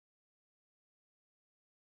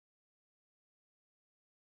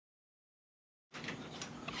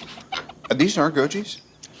These are gojis?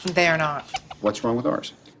 They are not. What's wrong with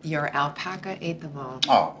ours? Your alpaca ate them all.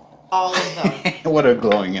 Oh. All of them. What a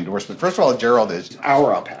glowing endorsement. First of all, Gerald is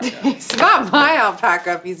our alpaca. It's not my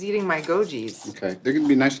alpaca if he's eating my gojis. Okay, they're gonna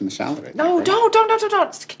be nice in the salad, I think. No, right?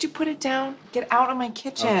 don't. Could you put it down? Get out of my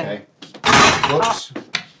kitchen. Okay. Whoops.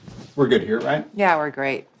 We're good here, right? Yeah, we're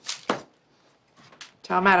great.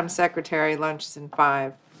 Tell Madam Secretary lunch is in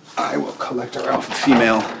 5. I will collect our alpha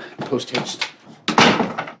female post-haste.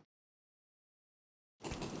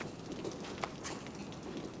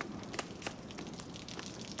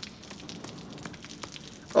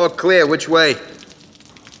 All clear, which way?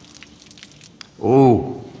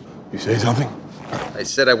 Oh, you say something? I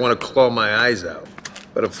said I want to claw my eyes out.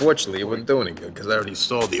 But unfortunately, it wouldn't do any good, because I already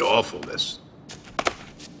saw the awfulness.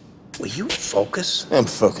 Will you focus? I'm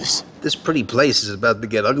focused. This pretty place is about to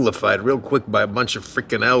get uglified real quick by a bunch of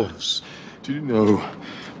freaking elves. Do you know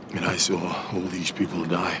that I saw all these people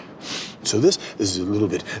die? So this is a little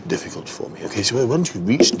bit difficult for me, okay? So why don't you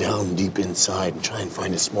reach down deep inside and try and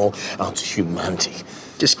find a small ounce of humanity?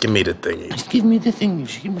 Just give me the thingy. Just give me the thing.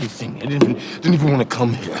 Just give me the thing. I didn't even want to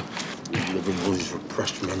come here. Living all these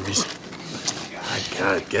repressed memories.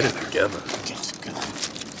 God, get it together. Get it together.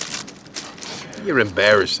 You're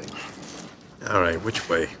embarrassing. All right, which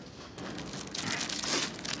way?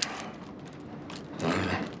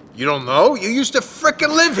 You don't know? You used to frickin'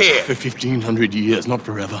 live here. For 1,500 years, not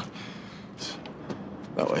forever.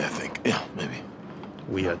 That way, I think. Yeah, maybe.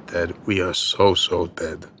 We are dead. We are so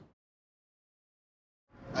dead.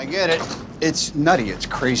 I get it. It's nutty. It's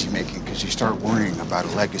crazy making because you start worrying about a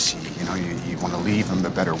legacy. You know, you want to leave them a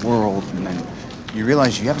better world, and then you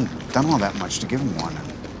realize you haven't done all that much to give them one.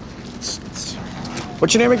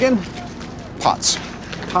 What's your name again? Potts.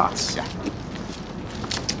 Potts. Yeah.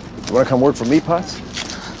 You want to come work for me, Potts?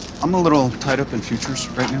 I'm a little tied up in futures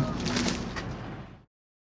right now.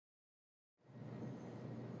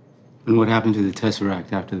 And what happened to the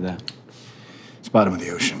Tesseract after that? It's bottom of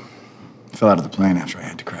the ocean. Fell out of the plane after I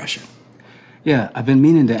had to crash it. Yeah, I've been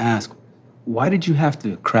meaning to ask, why did you have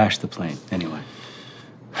to crash the plane anyway?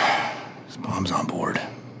 There's bombs on board.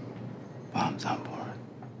 Bombs on board.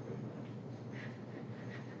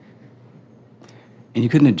 And you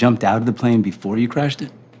couldn't have jumped out of the plane before you crashed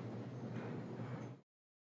it?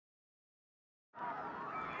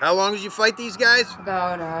 How long did you fight these guys?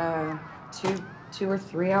 About, 2 or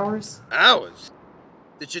 3 hours. Hours?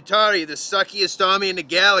 The Chitauri, the suckiest army in the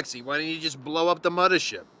galaxy. Why didn't you just blow up the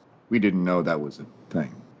mothership? We didn't know that was a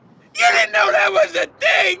thing. You didn't know that was a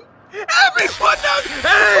thing! Everyone knows!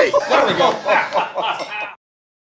 Hey! There we go.